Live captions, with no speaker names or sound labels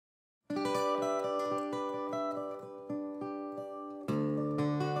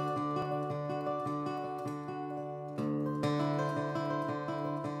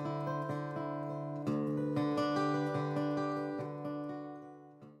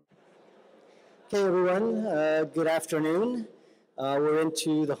Okay, everyone, good afternoon. We're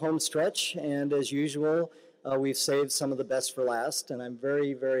into the home stretch, and as usual, we've saved some of the best for last, and I'm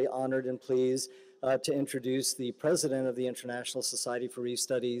very, very honored and pleased to introduce the president of the International Society for Reef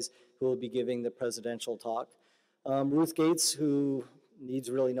Studies, who will be giving the presidential talk. Ruth Gates, who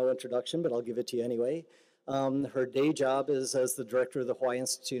needs really no introduction, but I'll give it to you anyway. Her day job is as the director of the Hawaii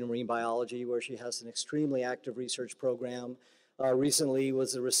Institute of Marine Biology, where she has an extremely active research program. Recently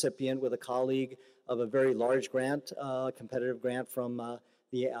was a recipient with a colleague of a very large grant, competitive grant from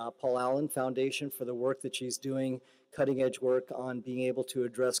the Paul Allen Foundation for the work that she's doing, cutting edge work on being able to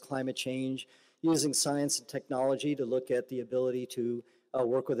address climate change, using science and technology to look at the ability to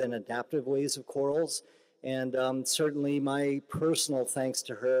work within adaptive ways of corals. And certainly my personal thanks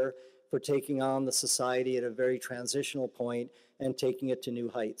to her for taking on the society at a very transitional point and taking it to new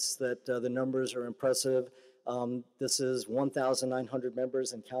heights, that the numbers are impressive. This is 1,900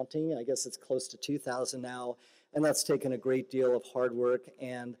 members and counting. I guess it's close to 2,000 now. And that's taken a great deal of hard work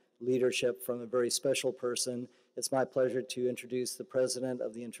and leadership from a very special person. It's my pleasure to introduce the president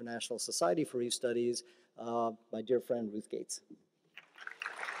of the International Society for Reef Studies, my dear friend, Ruth Gates.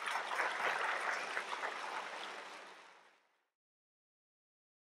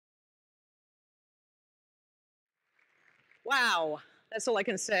 Wow, that's all I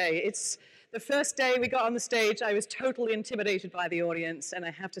can say. It's the first day we got on the stage, I was totally intimidated by the audience, and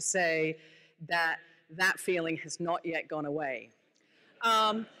I have to say that that feeling has not yet gone away.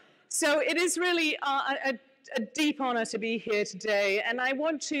 So it is really a deep honor to be here today, and I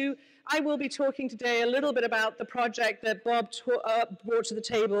will be talking today a little bit about the project that Bob brought to the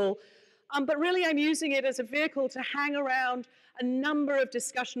table, but really I'm using it as a vehicle to hang around a number of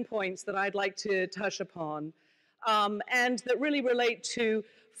discussion points that I'd like to touch upon. And that really relate to,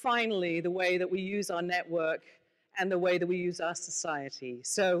 finally, the way that we use our network and the way that we use our society.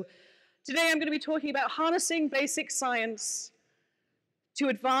 So today I'm going to be talking about harnessing basic science to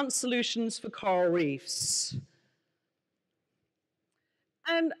advance solutions for coral reefs.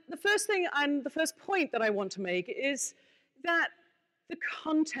 And the first thing and the first point that I want to make is that the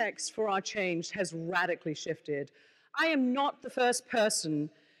context for our change has radically shifted. I am not the first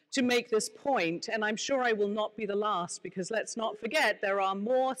person to make this point, and I'm sure I will not be the last, because let's not forget there are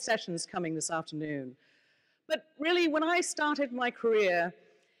more sessions coming this afternoon. But really, when I started my career,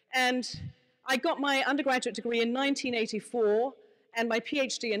 and I got my undergraduate degree in 1984 and my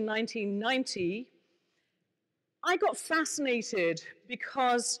PhD in 1990, I got fascinated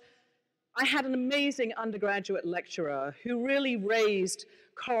because I had an amazing undergraduate lecturer who really raised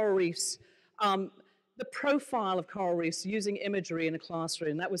coral reefs, the profile of coral reefs using imagery in a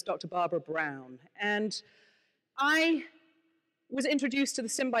classroom. That was Dr. Barbara Brown. And I was introduced to the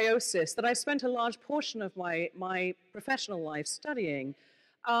symbiosis that I spent a large portion of my professional life studying,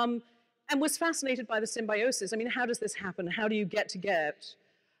 and was fascinated by the symbiosis. I mean, how does this happen? How do you get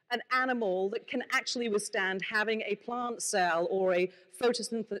an animal that can actually withstand having a plant cell or a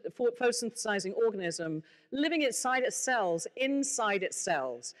photosynthesizing organism living inside its cells,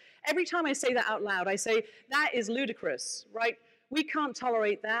 Every time I say that out loud, I say, that is ludicrous, right? We can't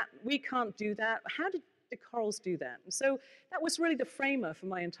tolerate that. We can't do that. How did the corals do that? And so that was really the framer for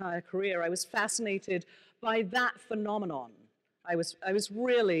my entire career. I was fascinated by that phenomenon. I was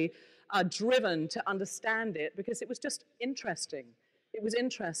really driven to understand it because it was just interesting. It was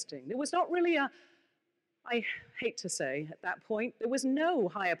interesting. There was not really I hate to say at that point, there was no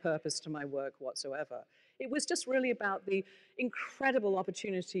higher purpose to my work whatsoever. It was just really about the incredible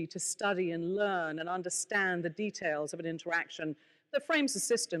opportunity to study and learn and understand the details of an interaction that frames a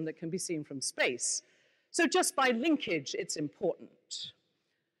system that can be seen from space. So just by linkage, it's important.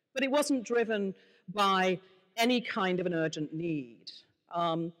 But it wasn't driven by any kind of an urgent need.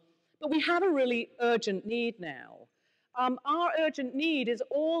 But we have a really urgent need now. Our urgent need is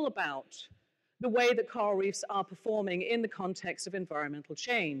all about the way that coral reefs are performing in the context of environmental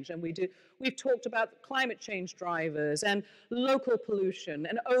change. And we've talked about climate change drivers and local pollution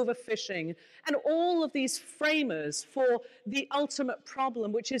and overfishing and all of these framers for the ultimate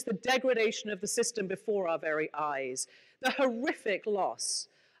problem, which is the degradation of the system before our very eyes, the horrific loss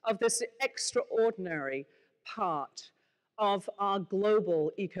of this extraordinary part of our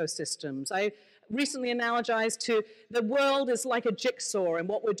global ecosystems. I recently analogized to the world is like a jigsaw, and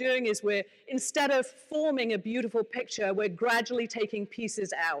what we're doing is instead of forming a beautiful picture, we're gradually taking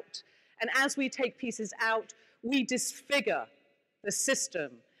pieces out. And as we take pieces out, we disfigure the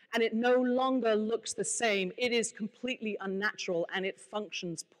system, and it no longer looks the same. It is completely unnatural, and it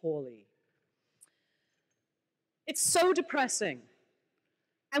functions poorly. It's so depressing.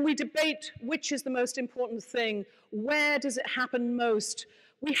 And we debate which is the most important thing, where does it happen most,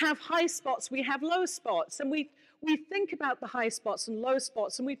 We have high spots, we have low spots, and we think about the high spots and low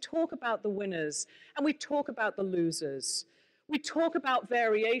spots, and we talk about the winners, and we talk about the losers. We talk about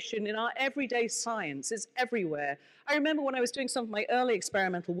variation in our everyday science. It's everywhere. I remember when I was doing some of my early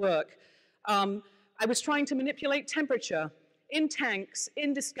experimental work, I was trying to manipulate temperature in tanks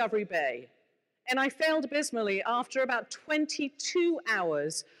in Discovery Bay. And I failed abysmally after about 22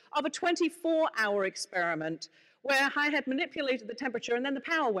 hours of a 24-hour experiment where I had manipulated the temperature and then the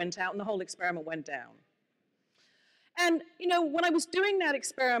power went out and the whole experiment went down. And, you know, when I was doing that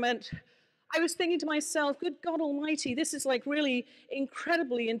experiment, I was thinking to myself, good God Almighty, this is like really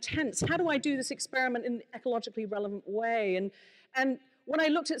incredibly intense. How do I do this experiment in an ecologically relevant way? And when I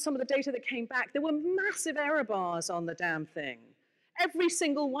looked at some of the data that came back, there were massive error bars on the damn thing. Every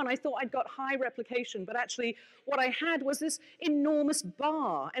single one, I thought I'd got high replication, but actually what I had was this enormous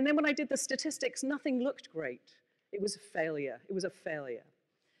bar. And then when I did the statistics, nothing looked great. It was a failure. It was a failure.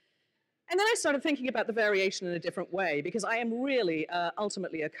 And then I started thinking about the variation in a different way, because I am really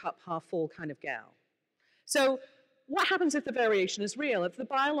ultimately a cup half full kind of gal. So what happens if the variation is real? If the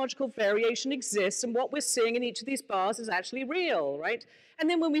biological variation exists and what we're seeing in each of these bars is actually real, right? And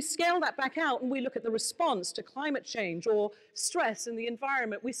then when we scale that back out and we look at the response to climate change or stress in the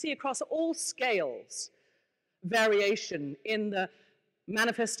environment, we see across all scales variation in the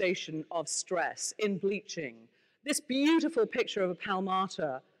manifestation of stress, in bleaching. This beautiful picture of a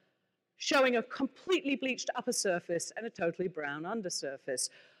palmata showing a completely bleached upper surface and a totally brown undersurface.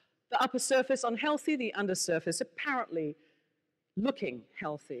 The upper surface unhealthy, the undersurface apparently looking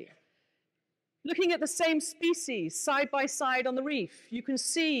healthy. Looking at the same species side by side on the reef, you can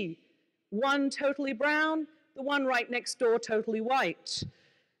see one totally brown, the one right next door totally white.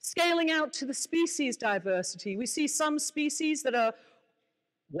 Scaling out to the species diversity, we see some species that are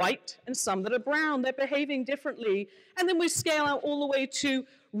white and some that are brown. They're behaving differently. And then we scale out all the way to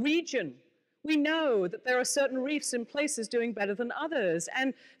region. We know that there are certain reefs in places doing better than others,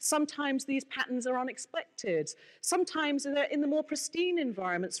 and sometimes these patterns are unexpected. Sometimes they're in the more pristine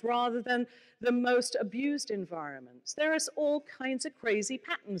environments rather than the most abused environments. There is all kinds of crazy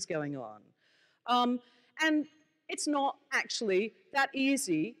patterns going on. And it's not actually that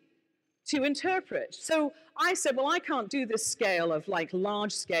easy to interpret. So I said, well, I can't do this scale of like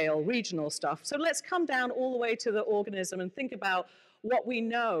large scale regional stuff. So let's come down all the way to the organism and think about what we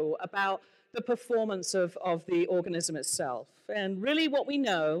know about the performance of the organism itself. And really what we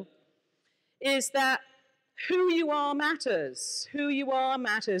know is that who you are matters. Who you are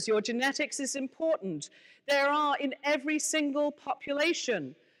matters. Your genetics is important. There are in every single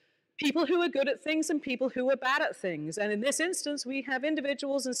population people who are good at things and people who are bad at things. And in this instance, we have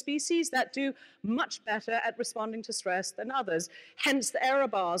individuals and species that do much better at responding to stress than others. Hence the error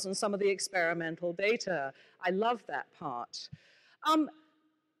bars on some of the experimental data. I love that part.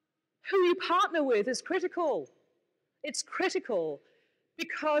 Who you partner with is critical. It's critical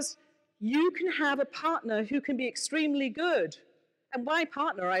because you can have a partner who can be extremely good. And by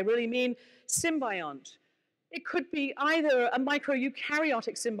partner, I really mean symbiont. It could be either a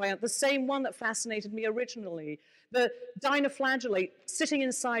micro-eukaryotic symbiont, the same one that fascinated me originally, the dinoflagellate sitting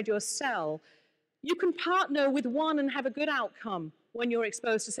inside your cell. You can partner with one and have a good outcome when you're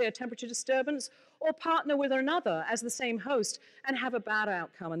exposed to, say, a temperature disturbance, or partner with another as the same host and have a bad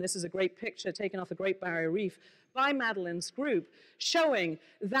outcome. And this is a great picture taken off the Great Barrier Reef by Madeline's group, showing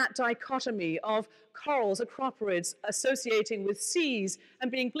that dichotomy of corals, acroporids, associating with seas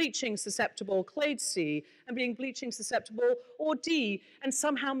and being bleaching susceptible, clade C, and being bleaching susceptible, or D, and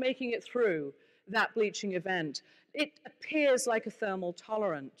somehow making it through that bleaching event. It appears like a thermal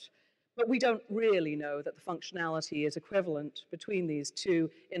tolerant, but we don't really know that the functionality is equivalent between these two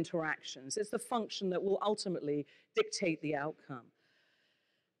interactions. It's the function that will ultimately dictate the outcome.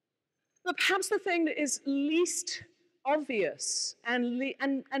 But perhaps the thing that is least obvious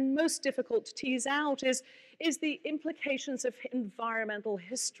and most difficult to tease out is the implications of environmental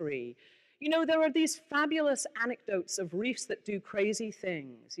history. You know, there are these fabulous anecdotes of reefs that do crazy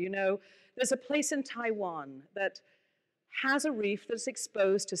things. You know, there's a place in Taiwan that has a reef that's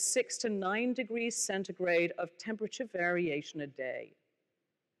exposed to 6 to 9 degrees centigrade of temperature variation a day.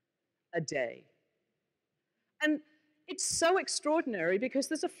 A day. And it's so extraordinary because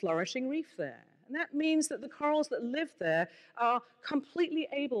there's a flourishing reef there. And that means that the corals that live there are completely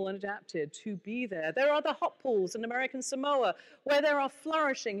able and adapted to be there. There are the hot pools in American Samoa where there are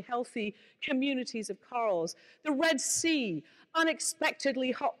flourishing, healthy communities of corals. The Red Sea,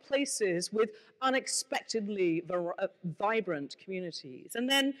 unexpectedly hot places with unexpectedly vibrant communities. And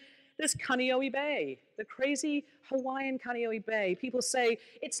then there's Kaneohe Bay, the crazy Hawaiian Kaneohe Bay. People say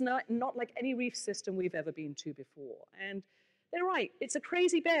it's not like any reef system we've ever been to before. And They're right, it's a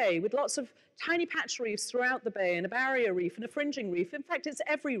crazy bay with lots of tiny patch reefs throughout the bay and a barrier reef and a fringing reef. In fact, it's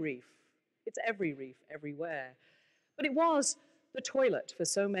every reef. It's every reef, everywhere. But it was the toilet for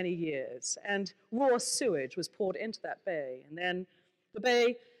so many years, and raw sewage was poured into that bay, and then the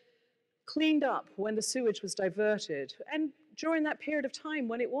bay cleaned up when the sewage was diverted, and during that period of time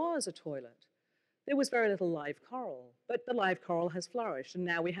when it was a toilet, there was very little live coral, but the live coral has flourished, and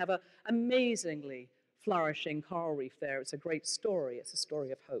now we have an amazingly flourishing coral reef there. It's a great story. It's a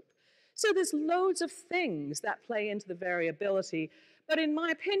story of hope. So there's loads of things that play into the variability, but in my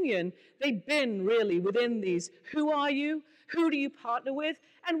opinion, they bin really within these. Who are you? Who do you partner with?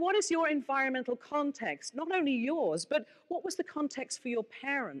 And what is your environmental context? Not only yours, but what was the context for your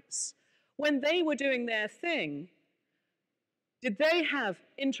parents? When they were doing their thing, did they have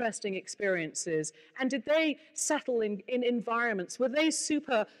interesting experiences? And did they settle in environments? Were they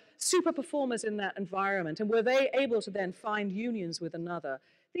super performers in that environment? And were they able to then find unions with another?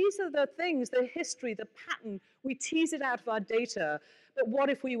 These are the things, the history, the pattern. We tease it out of our data. But what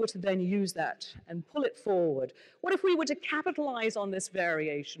if we were to then use that and pull it forward? What if we were to capitalize on this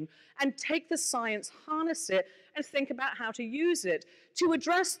variation and take the science, harness it, and think about how to use it to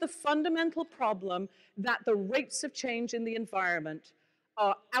address the fundamental problem that the rates of change in the environment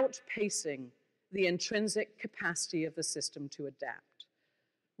are outpacing the intrinsic capacity of the system to adapt?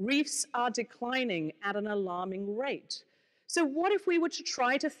 Reefs are declining at an alarming rate. So what if we were to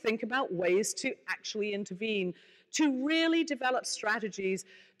try to think about ways to actually intervene, to really develop strategies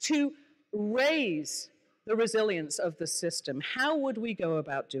to raise the resilience of the system? How would we go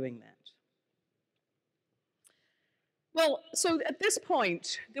about doing that? Well, so at this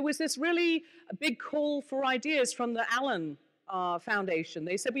point, there was this really big call for ideas from the Allen Foundation.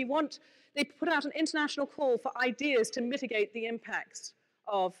 They said they put out an international call for ideas to mitigate the impacts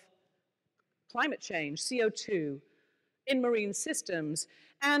of climate change, CO2, in marine systems.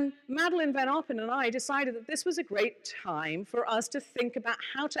 And Madeleine Van Oppen and I decided that this was a great time for us to think about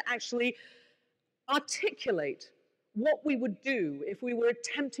how to actually articulate what we would do if we were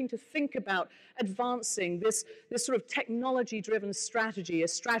attempting to think about advancing this sort of technology-driven strategy, a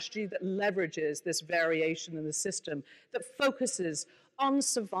strategy that leverages this variation in the system, that focuses on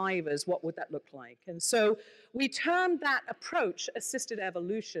survivors. What would that look like? And so we termed that approach assisted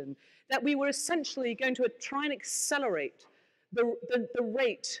evolution, that we were essentially going to try and accelerate the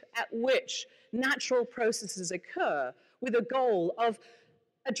rate at which natural processes occur, with a goal of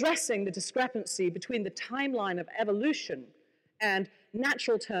addressing the discrepancy between the timeline of evolution and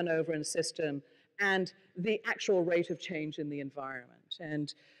natural turnover in the system and the actual rate of change in the environment.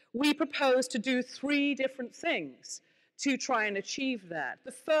 And we propose to do 3 different things to try and achieve that.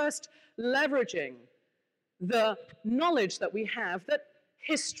 The first, leveraging the knowledge that we have that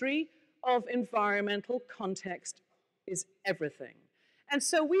history of environmental context is everything. And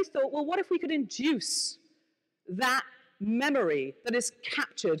so we thought, well, what if we could induce that memory that is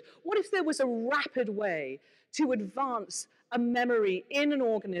captured? What if there was a rapid way to advance a memory in an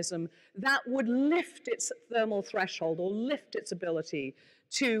organism that would lift its thermal threshold or lift its ability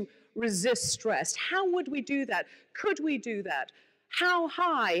to resist stress? How would we do that? Could we do that? How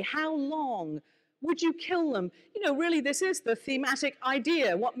high? How long? Would you kill them? You know, really, this is the thematic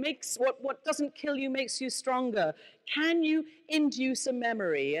idea. What doesn't kill you makes you stronger. Can you induce a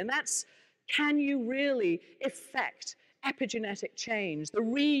memory? And that's, can you really effect epigenetic change, the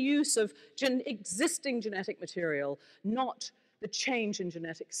reuse of existing genetic material, not the change in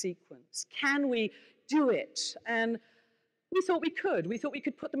genetic sequence? Can we do it? And we thought we could. We thought we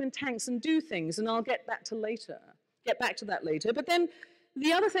could put them in tanks and do things, and I'll get back to that later. But then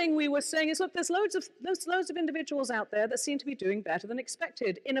the other thing we were saying is, look, there's loads of individuals out there that seem to be doing better than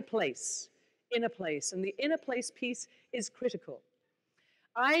expected in a place, and the inner place piece is critical.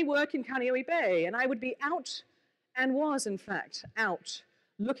 I work in Kaneohe Bay, and I would be out, and was in fact out,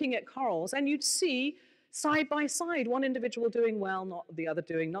 looking at corals, and you'd see side by side, one individual doing well, not the other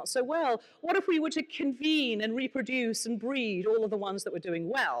doing not so well. What if we were to convene and reproduce and breed all of the ones that were doing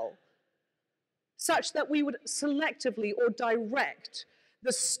well, such that we would selectively or direct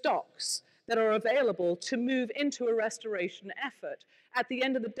the stocks that are available to move into a restoration effort? At the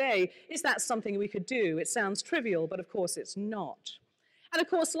end of the day, is that something we could do? It sounds trivial, but of course it's not. And of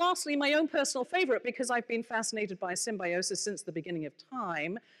course, lastly, my own personal favorite, because I've been fascinated by symbiosis since the beginning of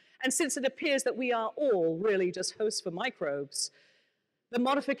time, and since it appears that we are all really just hosts for microbes, the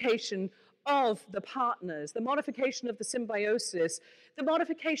modification of the partners, the modification of the symbiosis, the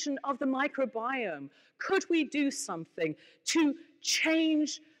modification of the microbiome. Could we do something to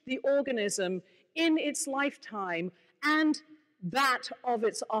change the organism in its lifetime and that of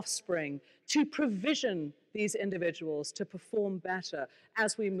its offspring, to provision these individuals to perform better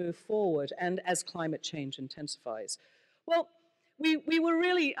as we move forward and as climate change intensifies. Well, we were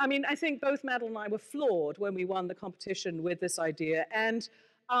really, I mean, I think both Madeline and I were floored when we won the competition with this idea, and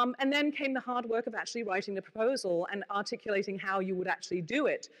then came the hard work of actually writing the proposal and articulating how you would actually do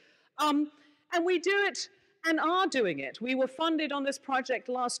it. And we do it and are doing it. We were funded on this project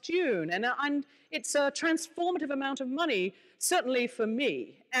last June, and it's a transformative amount of money, certainly for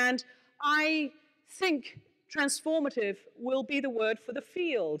me. And I think transformative will be the word for the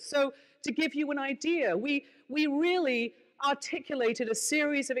field. So to give you an idea, we really articulated a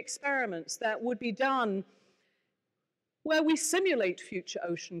series of experiments that would be done where we simulate future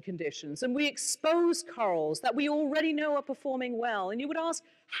ocean conditions and we expose corals that we already know are performing well. And you would ask,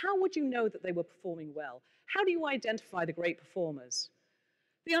 how would you know that they were performing well? How do you identify the great performers?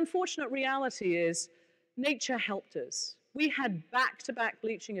 The unfortunate reality is nature helped us. We had back-to-back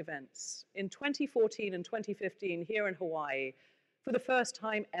bleaching events in 2014 and 2015 here in Hawaii for the first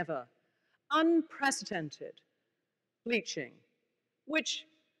time ever. Unprecedented bleaching, which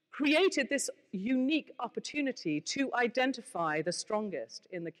created this unique opportunity to identify the strongest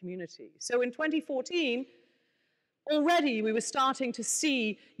in the community. So in 2014, already we were starting to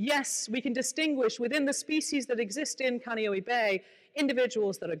see, yes, we can distinguish within the species that exist in Kaneohe Bay,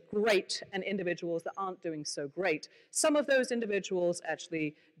 individuals that are great and individuals that aren't doing so great. Some of those individuals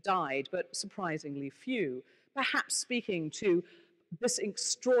actually died, but surprisingly few, perhaps speaking to this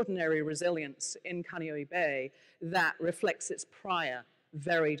extraordinary resilience in Kaneohe Bay that reflects its prior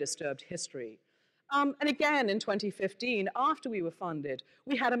very disturbed history. And again, in 2015, after we were funded,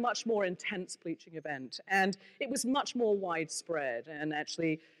 we had a much more intense bleaching event, and it was much more widespread. And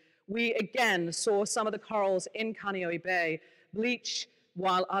actually, we again saw some of the corals in Kaneohe Bay bleach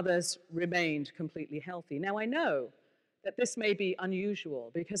while others remained completely healthy. Now, I know that this may be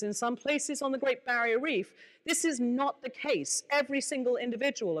unusual, because in some places on the Great Barrier Reef, this is not the case. Every single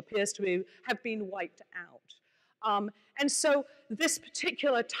individual appears to have been wiped out. And so this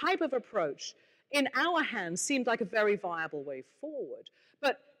particular type of approach in our hands seemed like a very viable way forward,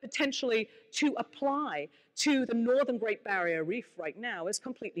 but potentially to apply to the Northern Great Barrier Reef right now is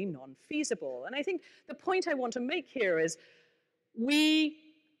completely non-feasible. And I think the point I want to make here is we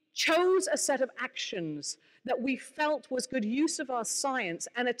chose a set of actions that we felt was good use of our science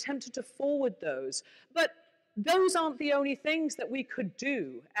and attempted to forward those. But those aren't the only things that we could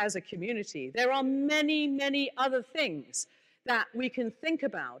do as a community. There are many, many other things that we can think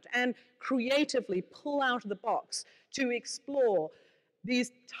about and creatively pull out of the box to explore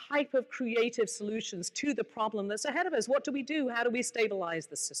these type of creative solutions to the problem that's ahead of us. What do we do? How do we stabilize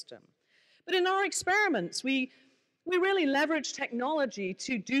the system? But in our experiments, we really leverage technology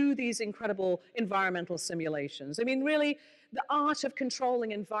to do these incredible environmental simulations. I mean, really, the art of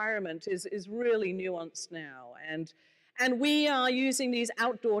controlling environment is really nuanced now. And we are using these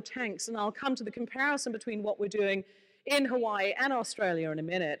outdoor tanks, and I'll come to the comparison between what we're doing in Hawaii and Australia in a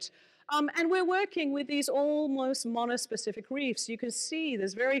minute. And we're working with these almost monospecific reefs. You can see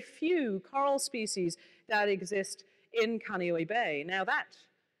there's very few coral species that exist in Kaneohe Bay. Now that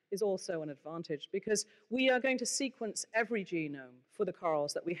is also an advantage, because we are going to sequence every genome for the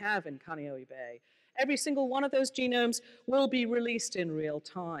corals that we have in Kaneohe Bay. Every single one of those genomes will be released in real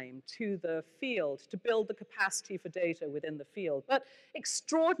time to the field to build the capacity for data within the field. But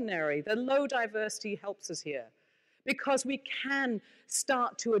extraordinary, the low diversity helps us here, because we can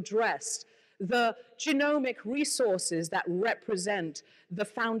start to address the genomic resources that represent the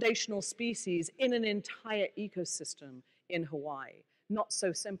foundational species in an entire ecosystem in Hawaii. Not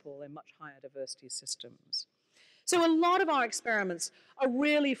so simple in much higher diversity systems. So a lot of our experiments are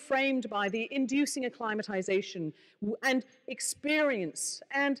really framed by the inducing acclimatization and experience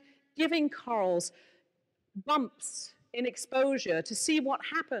and giving corals bumps in exposure to see what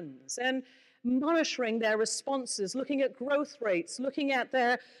happens, and monitoring their responses, looking at growth rates, looking at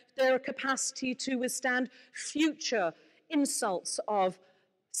their capacity to withstand future insults of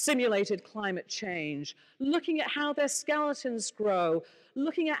simulated climate change, looking at how their skeletons grow,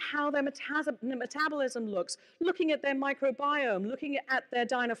 looking at how their metabolism looks, looking at their microbiome, looking at their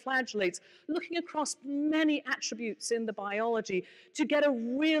dinoflagellates, looking across many attributes in the biology to get a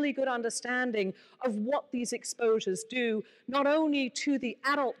really good understanding of what these exposures do, not only to the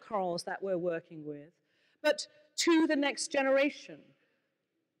adult corals that we're working with, but to the next generation.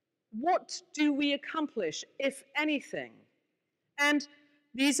 What do we accomplish, if anything? And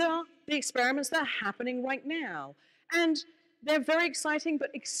these are the experiments that are happening right now. And they're very exciting,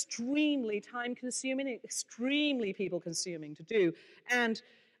 but extremely time-consuming, extremely people-consuming to do. And,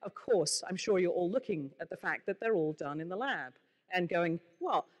 of course, I'm sure you're all looking at the fact that they're all done in the lab. and going,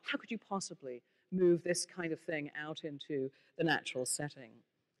 well, how could you possibly move this kind of thing out into the natural setting?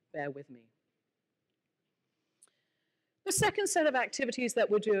 Bear with me. The second set of activities that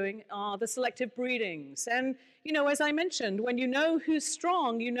we're doing are the selective breedings. And, you know, as I mentioned, when you know who's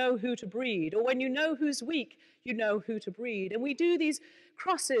strong, you know who to breed. Or when you know who's weak, you know who to breed. And we do these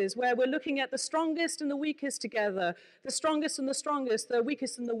crosses where we're looking at the strongest and the weakest together, the strongest and the strongest, the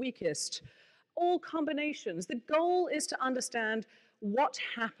weakest and the weakest. All combinations. The goal is to understand what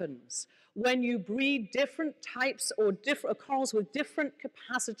happens when you breed different types or corals with different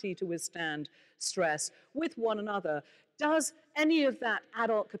capacity to withstand stress with one another. Does any of that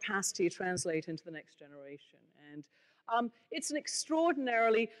adult capacity translate into the next generation? And it's an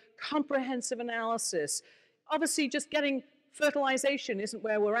extraordinarily comprehensive analysis. Obviously, just getting fertilization isn't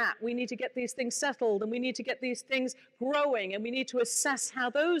where we're at. We need to get these things settled, and we need to get these things growing, and we need to assess how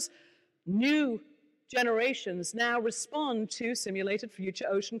those new generations now respond to simulated future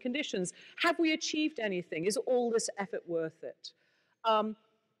ocean conditions. Have we achieved anything? Is all this effort worth it?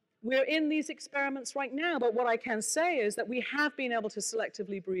 We're in these experiments right now, but what I can say is that we have been able to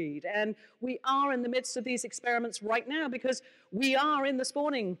selectively breed, and we are in the midst of these experiments right now because we are in the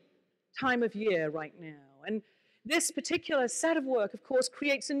spawning time of year right now. And this particular set of work, of course,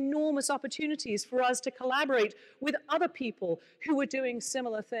 creates enormous opportunities for us to collaborate with other people who are doing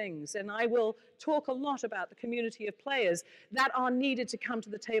similar things. And I will talk a lot about the community of players that are needed to come to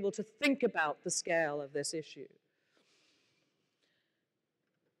the table to think about the scale of this issue.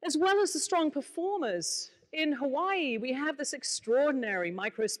 As well as the strong performers, in Hawaii, we have this extraordinary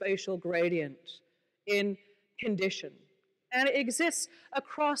microspatial gradient in condition. And it exists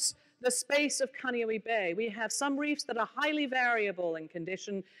across the space of Kaneohe Bay. We have some reefs that are highly variable in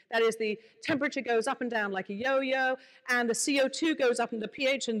condition. That is, the temperature goes up and down like a yo-yo, and the CO2 goes up, and the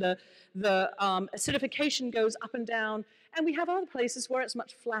pH and the acidification goes up and down. And we have other places where it's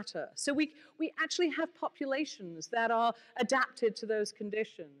much flatter. So we actually have populations that are adapted to those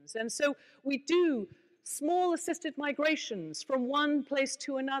conditions. And so we do small assisted migrations from one place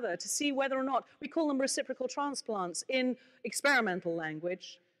to another to see whether or not, we call them reciprocal transplants in experimental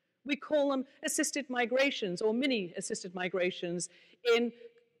language. We call them assisted migrations or mini assisted migrations in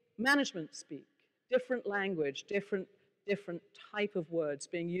management speak. Different language, different type of words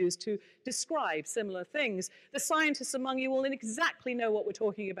being used to describe similar things. The scientists among you will exactly know what we're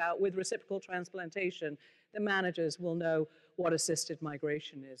talking about with reciprocal transplantation. The managers will know what assisted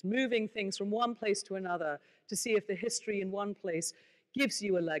migration is. Moving things from one place to another to see if the history in one place gives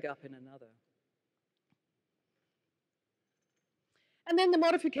you a leg up in another. And then the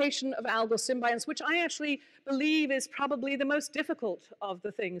modification of algal symbionts, which I actually believe is probably the most difficult of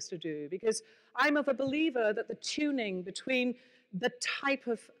the things to do, because I'm of a believer that the tuning between the type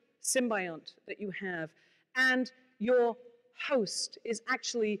of symbiont that you have and your host is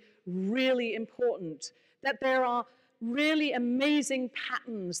actually really important, that there are really amazing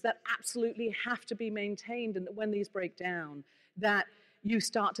patterns that absolutely have to be maintained, and that when these break down, that you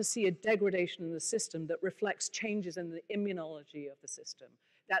start to see a degradation in the system that reflects changes in the immunology of the system,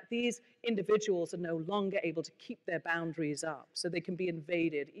 that these individuals are no longer able to keep their boundaries up, so they can be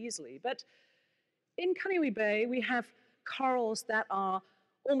invaded easily. But in Kaneohe Bay, we have corals that are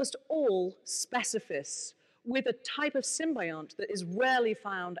almost all specifists, with a type of symbiont that is rarely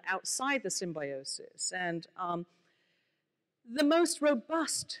found outside the symbiosis. And the most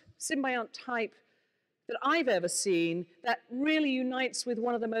robust symbiont type that I've ever seen that really unites with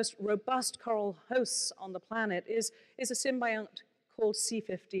one of the most robust coral hosts on the planet is a symbiont called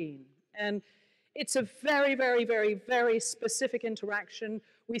C15. And it's a very, very, very, very specific interaction.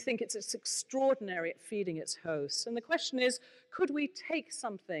 We think it's extraordinary at feeding its hosts. And the question is, could we take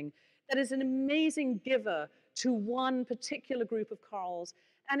something that is an amazing giver to one particular group of corals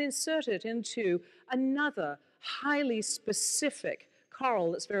and insert it into another highly specific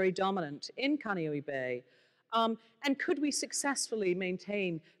coral that's very dominant in Kaneohe Bay? And could we successfully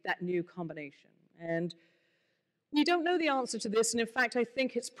maintain that new combination? And we don't know the answer to this, and in fact, I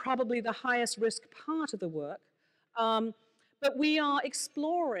think it's probably the highest risk part of the work. But we are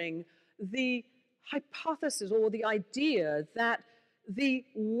exploring the hypothesis or the idea that the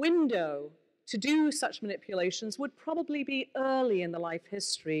window to do such manipulations would probably be early in the life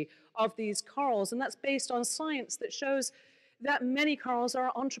history of these corals, and that's based on science that shows that many corals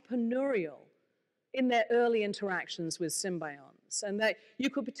are entrepreneurial in their early interactions with symbionts, and that you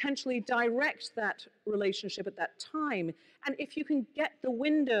could potentially direct that relationship at that time. And if you can get the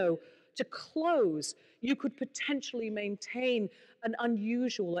window to close, you could potentially maintain an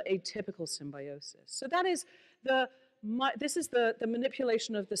unusual or atypical symbiosis. So that is this is the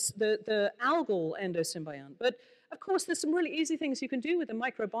manipulation of the algal endosymbiont. But of course, there's some really easy things you can do with the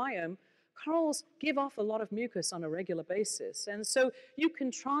microbiome. Corals give off a lot of mucus on a regular basis, and so you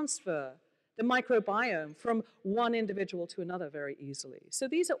can transfer the microbiome from one individual to another very easily. So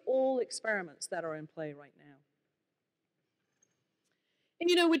these are all experiments that are in play right now. And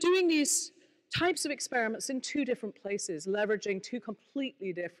you know, we're doing these types of experiments in two different places, leveraging two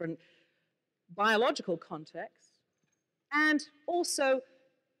completely different biological contexts and also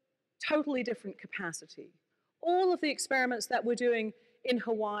totally different capacity. All of the experiments that we're doing in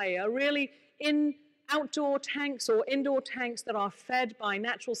Hawaii are really in outdoor tanks or indoor tanks that are fed by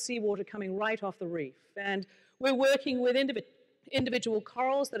natural seawater coming right off the reef. And we're working with individual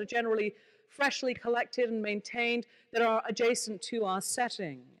corals that are generally freshly collected and maintained that are adjacent to our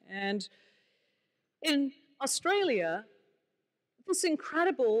setting. And in Australia, this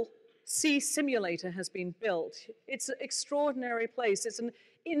incredible sea simulator has been built. It's an extraordinary place. It's an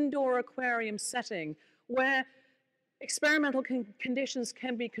indoor aquarium setting where experimental conditions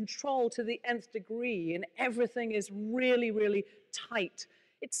can be controlled to the nth degree, and everything is really, really tight.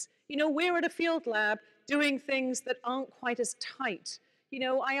 It's, you know, we're at a field lab doing things that aren't quite as tight. You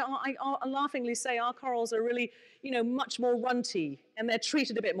know, I laughingly say our corals are really, you know, much more runty, and they're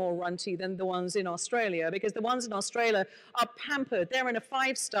treated a bit more runty than the ones in Australia, because the ones in Australia are pampered. They're in a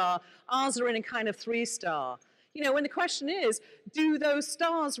 5-star. Ours are in a kind of 3-star. You know, and the question is, do those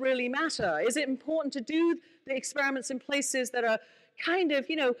stars really matter? Is it important to do the experiments in places that are kind of,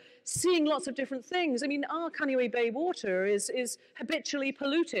 you know, seeing lots of different things? I mean, our Kaneohe Bay water is habitually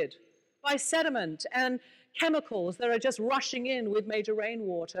polluted by sediment and chemicals that are just rushing in with major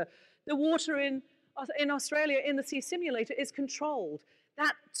rainwater. The water in Australia in the sea simulator is controlled.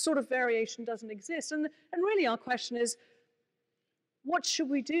 That sort of variation doesn't exist. And really our question is, what should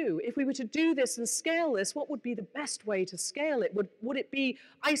we do? If we were to do this and scale this, what would be the best way to scale it? Would it be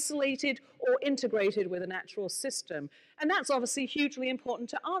isolated or integrated with a natural system? And that's obviously hugely important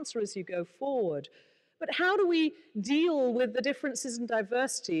to answer as you go forward. But how do we deal with the differences in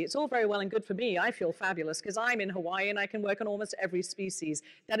diversity? It's all very well and good for me. I feel fabulous because I'm in Hawaii and I can work on almost every species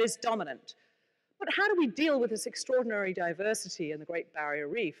that is dominant. But how do we deal with this extraordinary diversity in the Great Barrier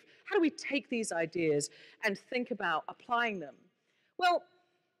Reef? How do we take these ideas and think about applying them? Well,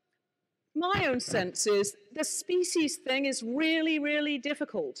 my own sense is the species thing is really, really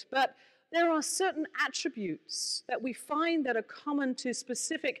difficult, but there are certain attributes that we find that are common to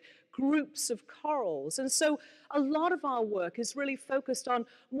specific groups of corals. And so a lot of our work is really focused on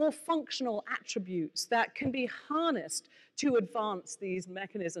more functional attributes that can be harnessed to advance these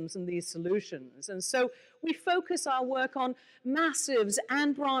mechanisms and these solutions. And so we focus our work on massives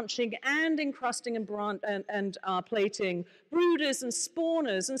and branching and encrusting and plating, brooders and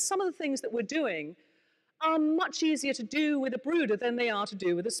spawners, and some of the things that we're doing are much easier to do with a brooder than they are to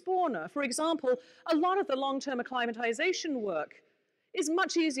do with a spawner. For example, a lot of the long-term acclimatization work is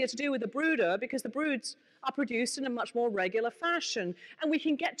much easier to do with a brooder because the broods are produced in a much more regular fashion. And we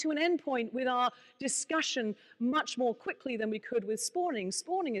can get to an endpoint with our discussion much more quickly than we could with spawning.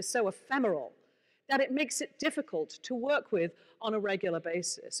 Spawning is so ephemeral that it makes it difficult to work with on a regular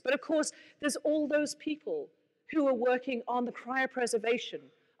basis. But of course, there's all those people who are working on the cryopreservation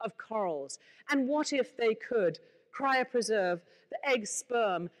of corals. And what if they could cryopreserve the egg,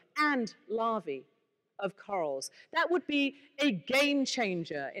 sperm, and larvae of corals? That would be a game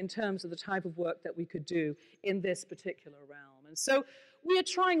changer in terms of the type of work that we could do in this particular realm. And so we are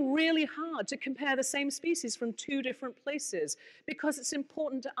trying really hard to compare the same species from two different places because it's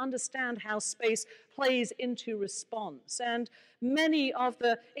important to understand how space plays into response. And many of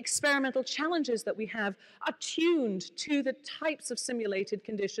the experimental challenges that we have are tuned to the types of simulated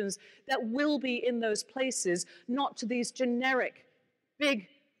conditions that will be in those places, not to these generic, big,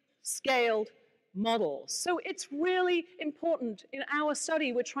 scaled models. So it's really important in our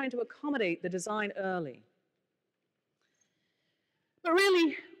study, we're trying to accommodate the design early. But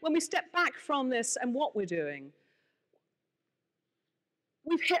really, when we step back from this and what we're doing,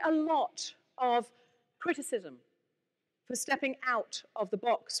 we've hit a lot of criticism for stepping out of the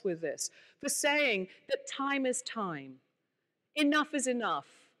box with this, for saying that time is time, enough is enough,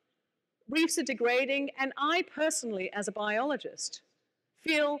 reefs are degrading, and I personally, as a biologist,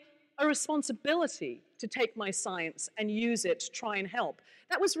 feel a responsibility to take my science and use it to try and help.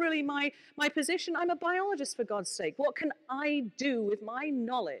 That was really my position. I'm a biologist, for God's sake. What can I do with my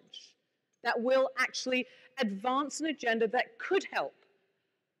knowledge that will actually advance an agenda that could help?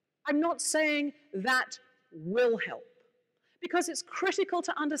 I'm not saying that will help, because it's critical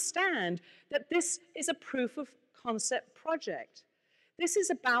to understand that this is a proof of concept project. This is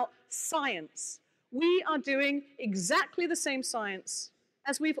about science. We are doing exactly the same science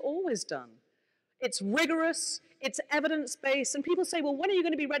as we've always done. It's rigorous, it's evidence-based, and people say, well, when are you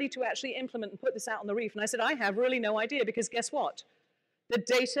going to be ready to actually implement and put this out on the reef? And I said, I have really no idea, because guess what? The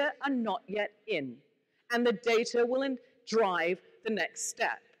data are not yet in, and the data will drive the next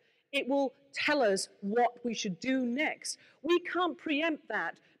step. It will tell us what we should do next. We can't preempt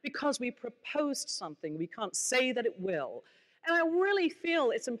that because we proposed something. We can't say that it will. And I really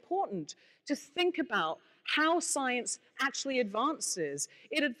feel it's important to think about how science actually advances.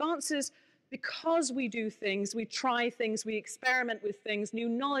 It advances because we do things, we try things, we experiment with things, new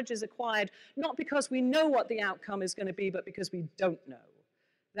knowledge is acquired, not because we know what the outcome is going to be, but because we don't know.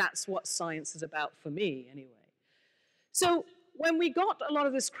 That's what science is about for me, anyway. So when we got a lot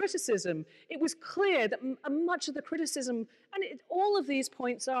of this criticism, it was clear that much of the criticism, and all of these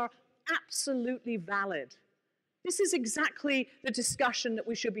points are absolutely valid. This is exactly the discussion that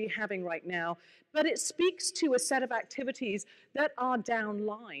we should be having right now, but it speaks to a set of activities that are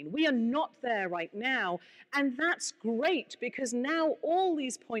downline. We are not there right now, and that's great, because now all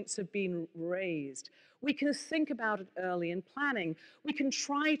these points have been raised. We can think about it early in planning. We can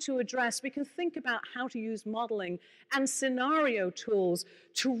try to address, we can think about how to use modeling and scenario tools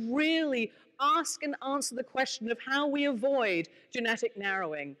to really ask and answer the question of how we avoid genetic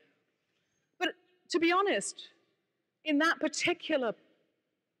narrowing. But to be honest, in that particular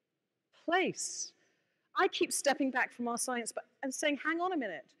place, I keep stepping back from our science and saying, hang on a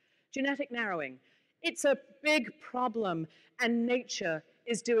minute, genetic narrowing. It's a big problem, and nature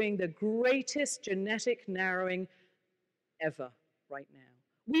is doing the greatest genetic narrowing ever right now.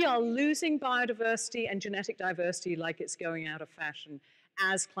 We are losing biodiversity and genetic diversity like it's going out of fashion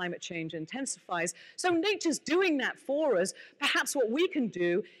as climate change intensifies. So nature's doing that for us. Perhaps what we can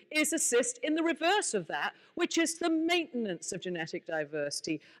do is assist in the reverse of that, which is the maintenance of genetic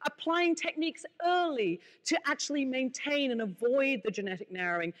diversity, applying techniques early to actually maintain and avoid the genetic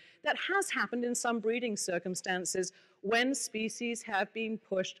narrowing that has happened in some breeding circumstances when species have been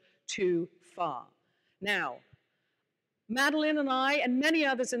pushed too far. Now, Madeline and I and many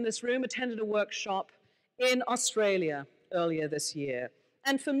others in this room attended a workshop in Australia earlier this year.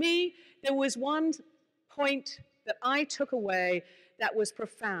 And for me, there was one point that I took away that was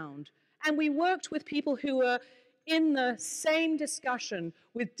profound. And we worked with people who were in the same discussion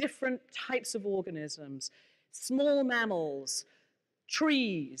with different types of organisms, small mammals,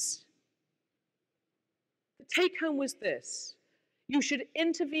 trees. The take home was this: you should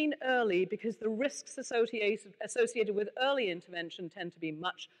intervene early because the risks associated with early intervention tend to be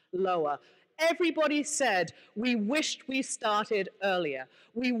much lower. Everybody said, we wished we started earlier.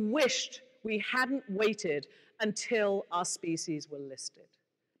 We wished we hadn't waited until our species were listed,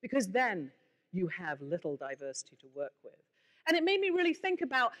 because then you have little diversity to work with. And it made me really think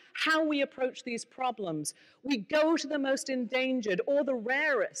about how we approach these problems. We go to the most endangered or the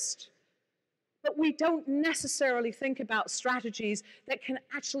rarest, but we don't necessarily think about strategies that can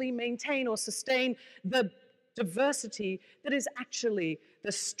actually maintain or sustain the diversity that is actually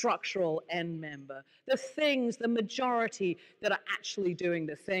the structural end member, the things, the majority that are actually doing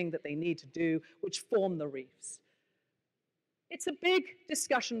the thing that they need to do, which form the reefs. It's a big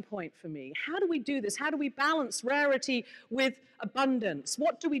discussion point for me. How do we do this? How do we balance rarity with abundance?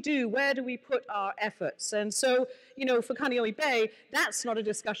 What do we do? Where do we put our efforts? And so, you know, for Kaneohe Bay, that's not a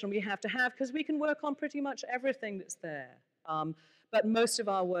discussion we have to have, because we can work on pretty much everything that's there. But most of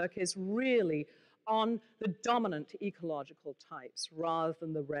our work is really on the dominant ecological types rather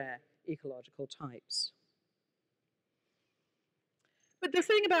than the rare ecological types. But the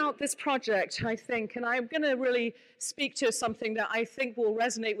thing about this project, I think, and I'm going to really speak to something that I think will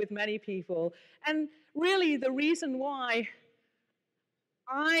resonate with many people, and really the reason why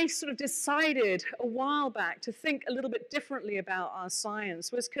I sort of decided a while back to think a little bit differently about our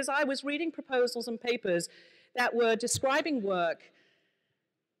science was because I was reading proposals and papers that were describing work,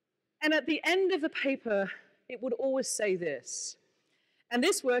 and at the end of the paper, it would always say this: and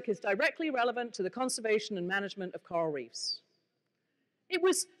this work is directly relevant to the conservation and management of coral reefs. It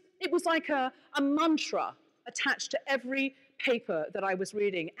was like a mantra attached to every paper that I was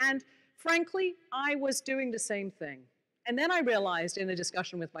reading. And frankly, I was doing the same thing. And then I realized in a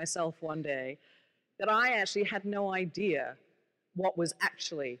discussion with myself one day that I actually had no idea what was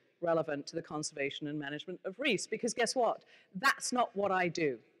actually relevant to the conservation and management of reefs, because guess what? That's not what I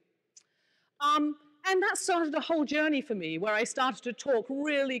do. And that started a whole journey for me, where I started to talk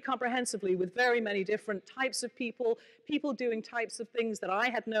really comprehensively with very many different types of people, people doing types of things that I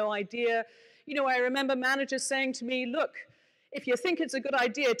had no idea. You know, I remember managers saying to me, look, if you think it's a good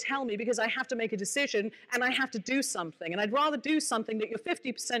idea, tell me, because I have to make a decision and I have to do something. And I'd rather do something that you're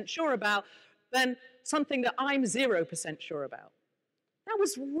 50% sure about than something that I'm 0% sure about. That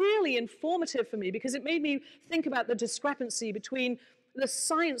was really informative for me because it made me think about the discrepancy between the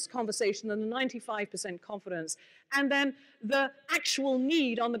science conversation and the 95% confidence, and then the actual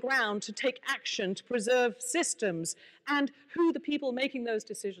need on the ground to take action to preserve systems and who the people making those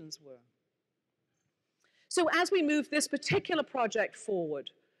decisions were. So as we moved this particular project forward,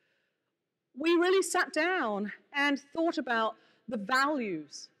 we really sat down and thought about the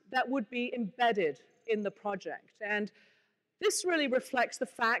values that would be embedded in the project. And this really reflects the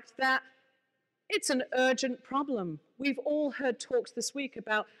fact that it's an urgent problem. We've all heard talks this week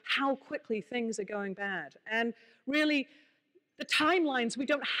about how quickly things are going bad. And really, the timelines, we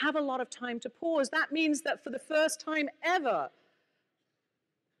don't have a lot of time to pause. That means that for the first time ever,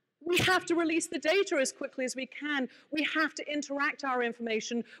 we have to release the data as quickly as we can. We have to interact our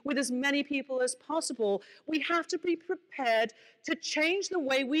information with as many people as possible. We have to be prepared to change the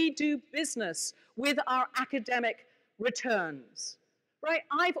way we do business with our academic returns. Right?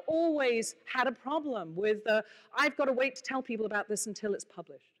 I've always had a problem with I've got to wait to tell people about this until it's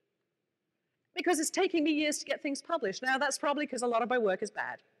published. Because it's taking me years to get things published. Now, that's probably because a lot of my work is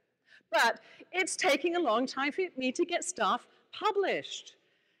bad. But it's taking a long time for me to get stuff published.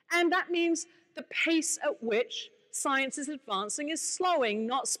 And that means the pace at which science is advancing is slowing,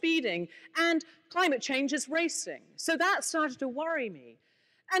 not speeding. And climate change is racing. So that started to worry me.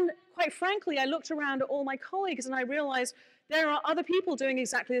 And quite frankly, I looked around at all my colleagues and I realized there are other people doing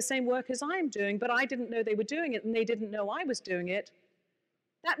exactly the same work as I'm doing, but I didn't know they were doing it and they didn't know I was doing it.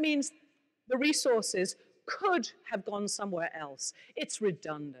 That means the resources could have gone somewhere else. It's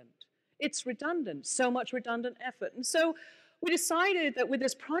redundant. It's redundant, so much redundant effort. And so we decided that with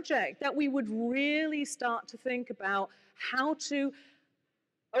this project that we would really start to think about how to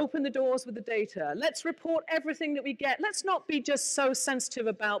open the doors with the data. Let's report everything that we get. Let's not be just so sensitive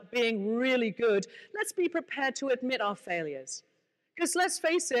about being really good. Let's be prepared to admit our failures. Because let's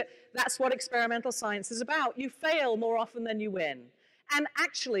face it, that's what experimental science is about. You fail more often than you win. And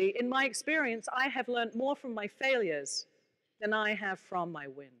actually, in my experience, I have learned more from my failures than I have from my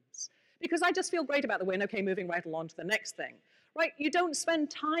wins. Because I just feel great about the win. Okay, moving right along to the next thing. Right? You don't spend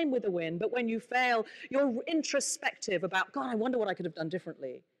time with the win, but when you fail, you're introspective about, God, I wonder what I could have done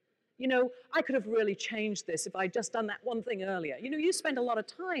differently. You know, I could have really changed this if I'd just done that one thing earlier. You know, you spend a lot of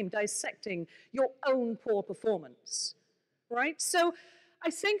time dissecting your own poor performance, right? So I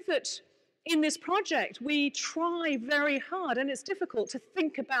think that in this project, we try very hard, and it's difficult to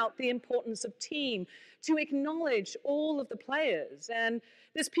think about the importance of team, to acknowledge all of the players. And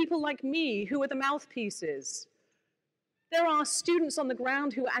there's people like me who are the mouthpieces. There are students on the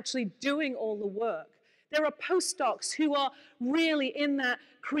ground who are actually doing all the work. There are postdocs who are really in that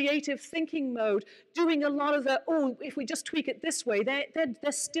creative thinking mode, doing a lot of the, oh, if we just tweak it this way,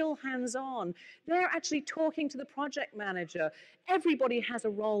 they're still hands-on. They're actually talking to the project manager. Everybody has a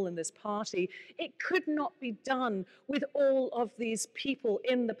role in this party. It could not be done with all of these people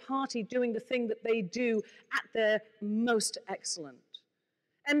in the party doing the thing that they do at their most excellent.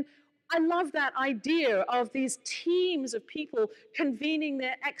 And I love that idea of these teams of people convening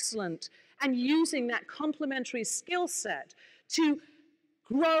their excellent and using that complementary skill set to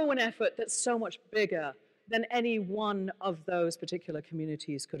grow an effort that's so much bigger than any one of those particular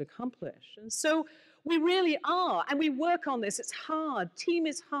communities could accomplish. And so we really are, and we work on this. It's hard. Team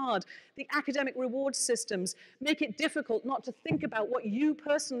is hard. The academic reward systems make it difficult not to think about what you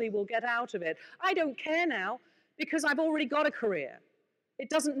personally will get out of it. I don't care now because I've already got a career. It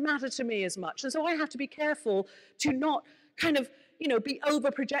doesn't matter to me as much. And so I have to be careful to not kind of, you know, be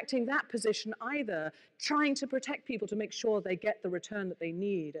over-projecting that position either, trying to protect people to make sure they get the return that they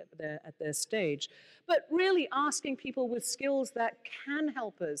need at their stage. But really asking people with skills that can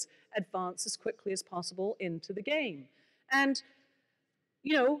help us advance as quickly as possible into the game. And,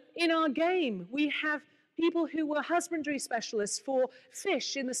 you know, in our game, we have people who were husbandry specialists for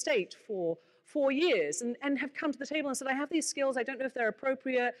fish in the state for 4 years and have come to the table and said, I have these skills, I don't know if they're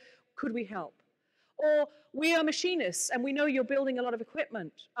appropriate, could we help? Or we are machinists and we know you're building a lot of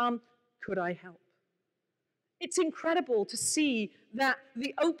equipment, could I help? It's incredible to see that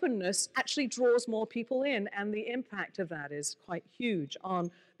the openness actually draws more people in, and the impact of that is quite huge on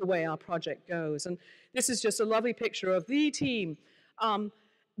the way our project goes. And this is just a lovely picture of the team.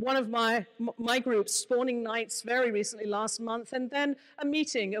 One of my groups, spawning nights very recently last month, and then a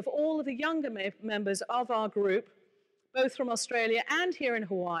meeting of all of the younger members of our group, both from Australia and here in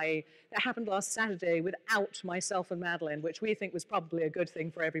Hawaii, that happened last Saturday without myself and Madeline, which we think was probably a good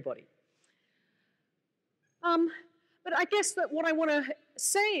thing for everybody. But I guess that what I want to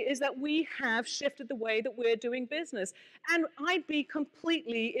say is that we have shifted the way that we're doing business. And I'd be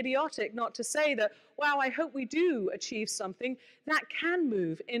completely idiotic not to say that, wow, I hope we do achieve something that can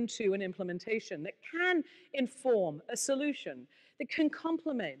move into an implementation, that can inform a solution, that can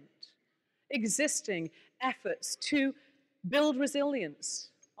complement existing efforts to build resilience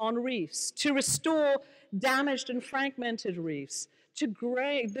on reefs, to restore damaged and fragmented reefs, to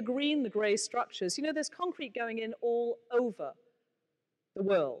green the gray structures. You know, there's concrete going in all over the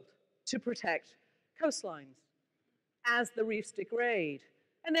world to protect coastlines as the reefs degrade.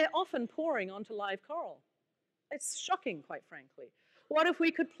 And they're often pouring onto live coral. It's shocking, quite frankly. What if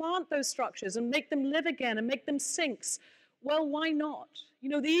we could plant those structures and make them live again and make them sinks? Well, why not? You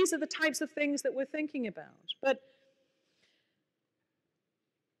know, these are the types of things that we're thinking about. But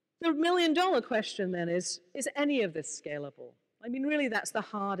the million-dollar question then is any of this scalable? I mean, really, that's the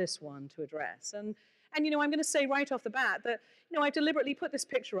hardest one to address. And you know, I'm going to say right off the bat that, you know, I deliberately put this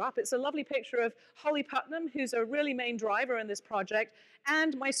picture up. It's a lovely picture of Holly Putnam, who's a really main driver in this project,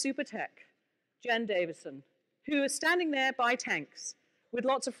 and my super tech, Jen Davison, who is standing there by tanks with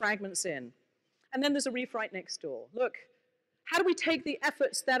lots of fragments in. And then there's a reef right next door. Look, how do we take the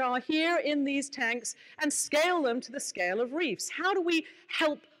efforts that are here in these tanks and scale them to the scale of reefs? How do we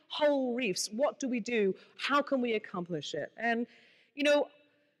help whole reefs? What do we do? How can we accomplish it? And, you know,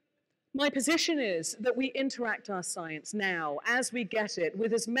 my position is that we interact our science now as we get it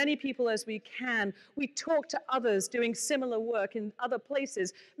with as many people as we can. We talk to others doing similar work in other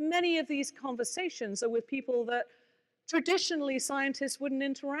places. Many of these conversations are with people that traditionally scientists wouldn't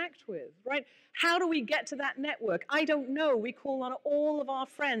interact with, right? How do we get to that network? I don't know. We call on all of our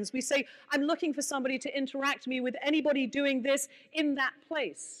friends. We say, I'm looking for somebody to interact me with anybody doing this in that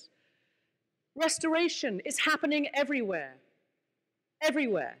place. Restoration is happening everywhere.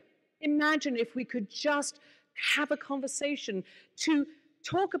 Everywhere. Imagine if we could just have a conversation to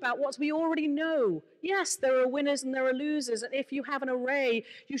talk about what we already know. Yes, there are winners and there are losers, and if you have an array,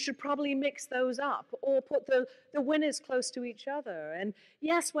 you should probably mix those up or put the winners close to each other. And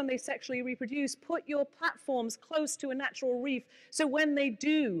yes, when they sexually reproduce, put your platforms close to a natural reef so when they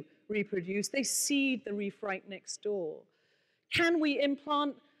do reproduce, they seed the reef right next door. Can we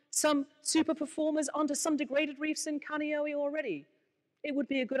implant some super performers onto some degraded reefs in Kaneohe already? It would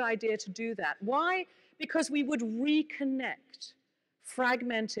be a good idea to do that. Why? Because we would reconnect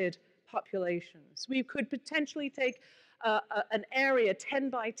fragmented populations. We could potentially take an area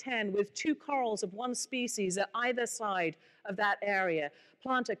 10 by 10 with 2 corals of one species at either side of that area,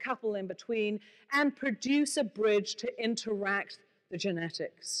 plant a couple in between, and produce a bridge to interact the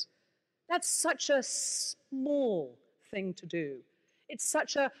genetics. That's such a small thing to do. It's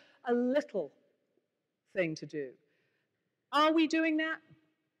such a little thing to do. Are we doing that?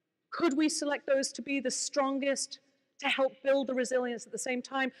 Could we select those to be the strongest to help build the resilience at the same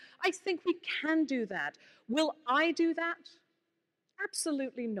time? I think we can do that. Will I do that?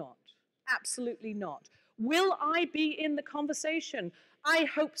 Absolutely not. Absolutely not. Will I be in the conversation? I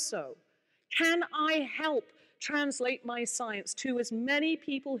hope so. Can I help translate my science to as many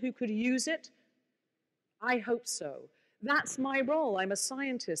people who could use it? I hope so. That's my role. I'm a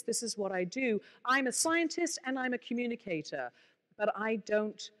scientist. This is what I do. I'm a scientist and I'm a communicator, but I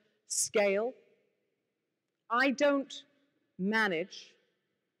don't scale. I don't manage.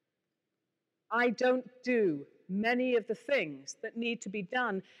 I don't do many of the things that need to be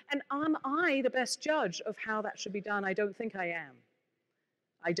done. And am I the best judge of how that should be done? I don't think I am.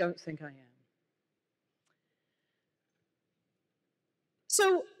 I don't think I am.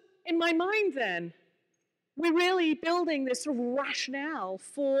 So in my mind then, we're really building this sort of rationale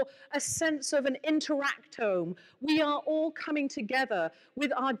for a sense of an interactome. We are all coming together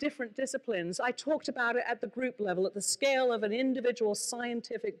with our different disciplines. I talked about it at the group level, at the scale of an individual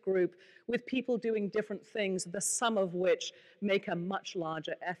scientific group with people doing different things, the sum of which make a much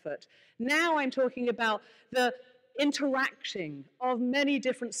larger effort. Now I'm talking about the interacting of many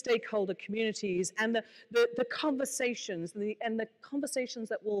different stakeholder communities and the conversations and the conversations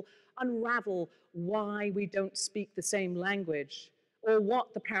that will unravel why we don't speak the same language or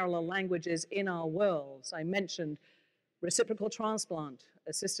what the parallel language is in our worlds. I mentioned reciprocal transplant,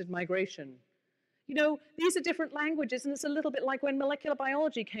 assisted migration. You know, these are different languages, and it's a little bit like when molecular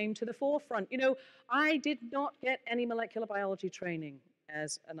biology came to the forefront. You know, I did not get any molecular biology training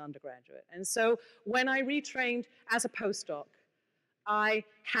as an undergraduate. And so when I retrained as a postdoc, I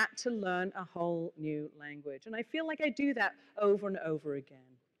had to learn a whole new language. And I feel like I do that over and over again.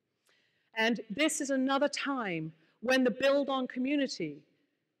 And this is another time when the build on community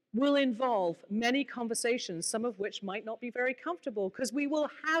will involve many conversations, some of which might not be very comfortable, because we will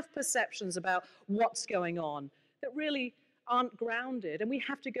have perceptions about what's going on that really aren't grounded, and we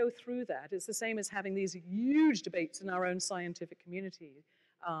have to go through that. It's the same as having these huge debates in our own scientific community.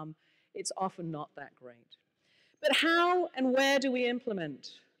 It's often not that great. But how and where do we implement?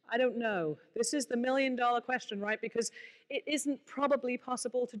 I don't know. This is the million-dollar question, right? Because it isn't probably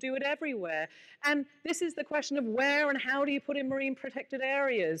possible to do it everywhere. And this is the question of where and how do you put in marine protected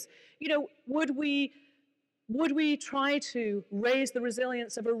areas? You know, would we try to raise the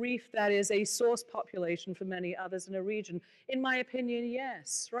resilience of a reef that is a source population for many others in a region? In my opinion,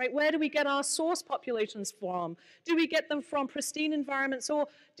 yes, right? Where do we get our source populations from? Do we get them from pristine environments, or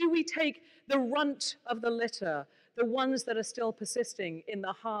do we take the runt of the litter, the ones that are still persisting in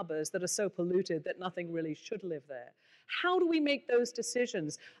the harbors that are so polluted that nothing really should live there? How do we make those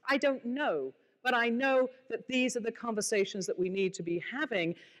decisions? I don't know, but I know that these are the conversations that we need to be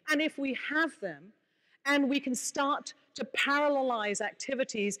having. And if we have them, and we can start to parallelize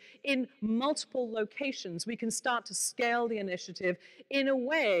activities in multiple locations, we can start to scale the initiative in a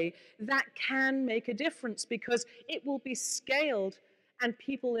way that can make a difference, because it will be scaled and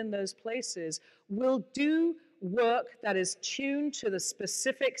people in those places will do work that is tuned to the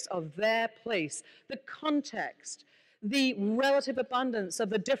specifics of their place, the context, the relative abundance of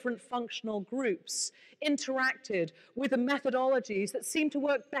the different functional groups, interacted with the methodologies that seem to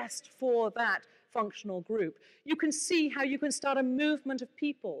work best for that functional group. You can see how you can start a movement of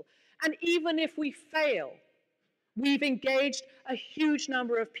people. And even if we fail, we've engaged a huge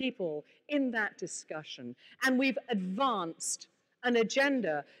number of people in that discussion, and we've advanced an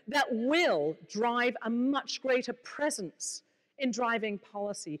agenda that will drive a much greater presence in driving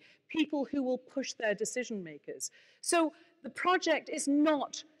policy, people who will push their decision makers. So the project is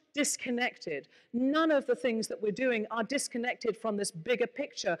not disconnected. None of the things that we're doing are disconnected from this bigger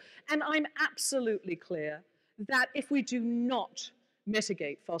picture. And I'm absolutely clear that if we do not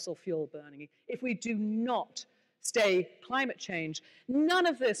mitigate fossil fuel burning, if we do not stay climate change, none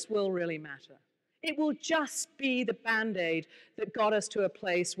of this will really matter. It will just be the Band-Aid that got us to a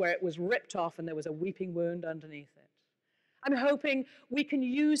place where it was ripped off and there was a weeping wound underneath it. I'm hoping we can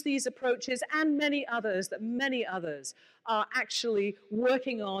use these approaches and many others that many others are actually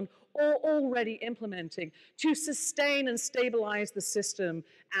working on or already implementing to sustain and stabilize the system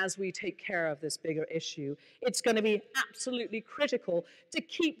as we take care of this bigger issue. It's going to be absolutely critical to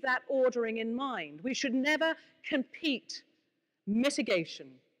keep that ordering in mind. We should never compete mitigation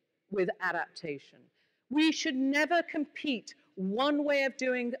with adaptation. We should never compete one way of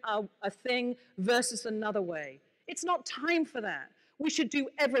doing a thing versus another way. It's not time for that. We should do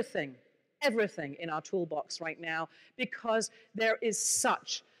everything in our toolbox right now, because there is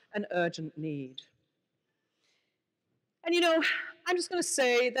such an urgent need. And you know, I'm just going to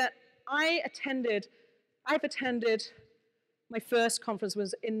say that I've attended, my first conference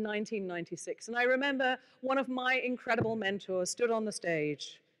was in 1996, and I remember one of my incredible mentors stood on the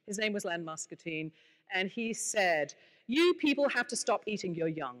stage. His name was Len Muscatine, and he said, "You people have to stop eating your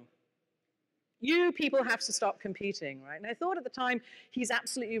young. You people have to stop competing," right? And I thought at the time, he's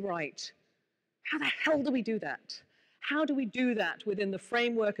absolutely right. How the hell do we do that? How do we do that within the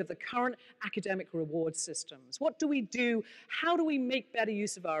framework of the current academic reward systems? What do we do? How do we make better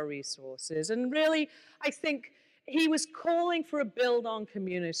use of our resources? And really, I think he was calling for a build on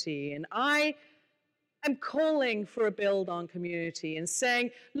community, and I am calling for a build on community and saying,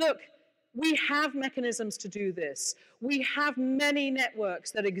 look, we have mechanisms to do this. We have many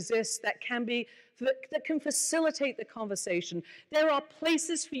networks that exist that can facilitate the conversation. There are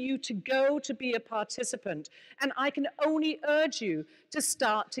places for you to go to be a participant, and I can only urge you to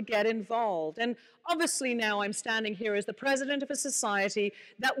start to get involved. And obviously now I'm standing here as the president of a society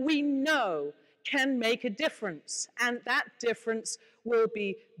that we know can make a difference, and that difference will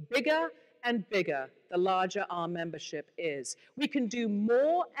be bigger and bigger the larger our membership is. We can do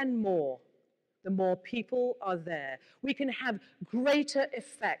more and more the more people are there. We can have greater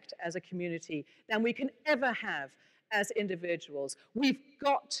effect as a community than we can ever have as individuals. We've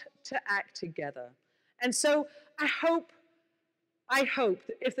got to act together. And so I hope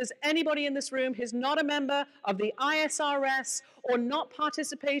that if there's anybody in this room who's not a member of the ICRS or not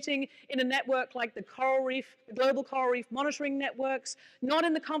participating in a network like the Coral Reef, the Global Coral Reef Monitoring Networks, not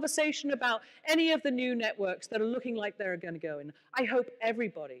in the conversation about any of the new networks that are looking like they're going to go in, I hope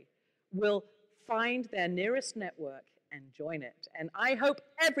everybody will find their nearest network and join it. And I hope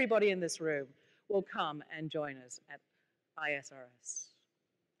everybody in this room will come and join us at ICRS.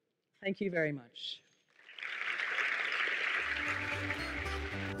 Thank you very much.